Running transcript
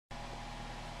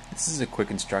This is a quick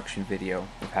instruction video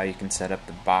of how you can set up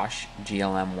the Bosch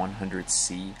GLM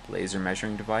 100C laser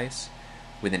measuring device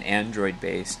with an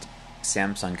Android-based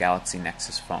Samsung Galaxy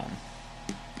Nexus phone.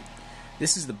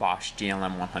 This is the Bosch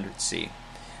GLM 100C.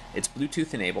 It's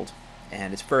Bluetooth enabled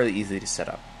and it's fairly easy to set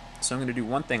up. So I'm going to do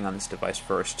one thing on this device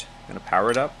first. I'm going to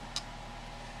power it up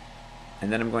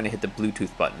and then I'm going to hit the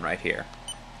Bluetooth button right here.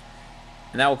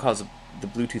 And that will cause the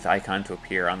Bluetooth icon to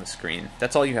appear on the screen.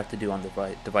 That's all you have to do on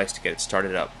the device to get it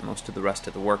started up. Most of the rest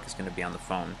of the work is going to be on the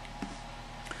phone.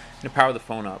 I'm going to power the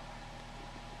phone up.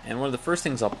 And one of the first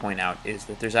things I'll point out is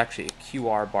that there's actually a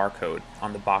QR barcode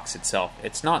on the box itself.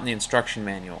 It's not in the instruction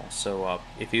manual, so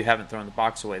if you haven't thrown the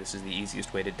box away, this is the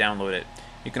easiest way to download it.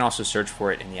 You can also search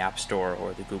for it in the App Store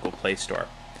or the Google Play Store.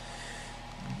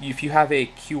 If you have a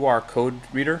QR code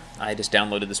reader, I just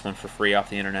downloaded this one for free off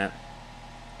the internet.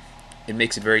 It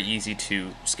makes it very easy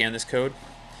to scan this code.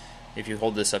 If you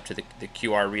hold this up to the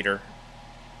QR reader,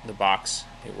 the box,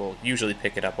 it will usually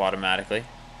pick it up automatically.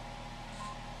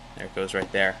 There it goes right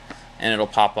there. And it'll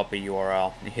pop up a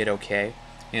URL. You hit OK,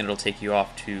 and it'll take you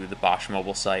off to the Bosch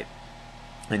mobile site.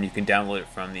 And you can download it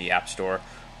from the App Store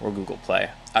or Google Play.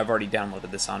 I've already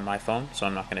downloaded this on my phone, so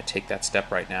I'm not going to take that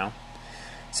step right now.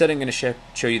 Instead, I'm going to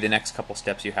show you the next couple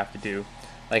steps you have to do.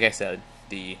 Like I said,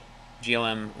 the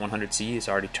GLM 100C is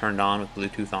already turned on with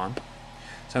Bluetooth on.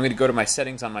 So I'm going to go to my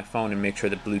settings on my phone and make sure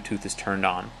that Bluetooth is turned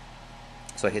on.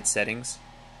 So I hit settings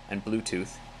and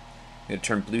Bluetooth. I'm going to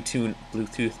turn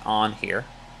Bluetooth on here.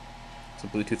 So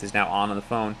Bluetooth is now on the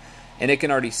phone. And it can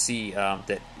already see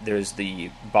that there's the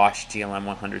Bosch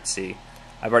GLM 100C.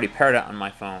 I've already paired it on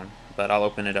my phone, but I'll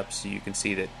open it up so you can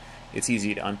see that it's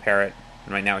easy to unpair it.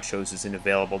 And right now it shows as an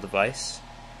available device.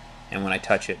 And when I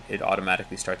touch it, it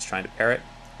automatically starts trying to pair it.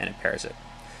 And it pairs it.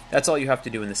 That's all you have to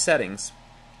do in the settings.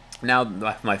 Now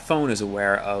my phone is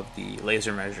aware of the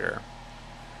laser measurer.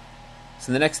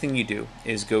 So the next thing you do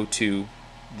is go to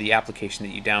the application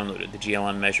that you downloaded, the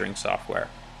GLM measuring software.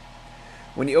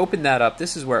 When you open that up,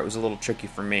 this is where it was a little tricky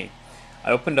for me.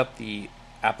 I opened up the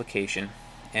application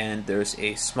and there's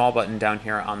a small button down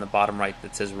here on the bottom right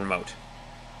that says remote.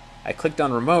 I clicked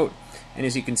on remote and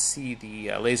as you can see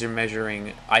the laser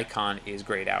measuring icon is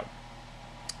grayed out.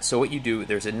 So what you do,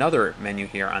 there's another menu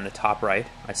here on the top right.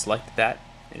 I selected that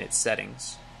and it's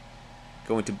settings.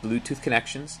 Go into Bluetooth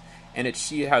connections and it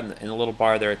see how in the little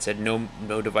bar there it said no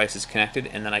devices connected,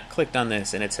 and then I clicked on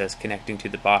this and it says connecting to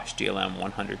the Bosch GLM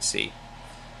 100C.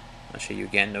 I'll show you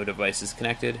again, no devices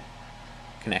connected,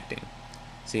 connecting.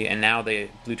 See, and now the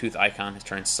Bluetooth icon has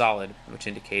turned solid, which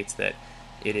indicates that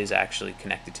it is actually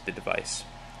connected to the device.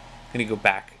 I'm going to go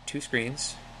back 2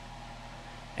 screens.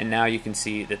 And now you can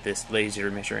see that this laser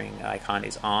measuring icon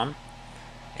is on.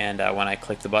 And when I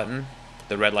click the button,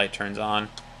 the red light turns on.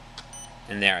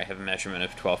 And there I have a measurement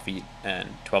of 12 feet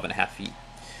and 12.5 feet.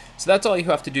 So that's all you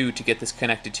have to do to get this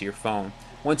connected to your phone.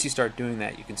 Once you start doing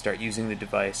that, you can start using the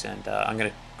device. And I'm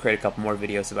going to create a couple more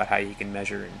videos about how you can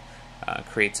measure and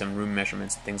create some room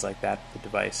measurements and things like that with the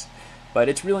device. But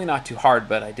it's really not too hard,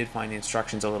 but I did find the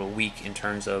instructions a little weak in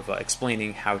terms of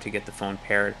explaining how to get the phone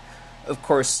paired. Of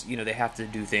course, you know, they have to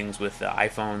do things with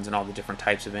iPhones and all the different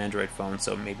types of Android phones,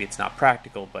 so maybe it's not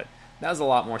practical, but that was a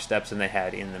lot more steps than they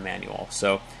had in the manual.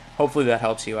 So hopefully that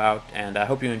helps you out, and I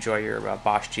hope you enjoy your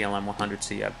Bosch GLM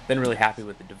 100C. I've been really happy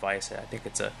with the device. I think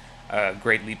it's a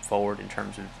great leap forward in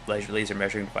terms of laser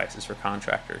measuring devices for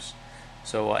contractors.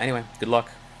 So anyway, good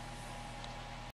luck.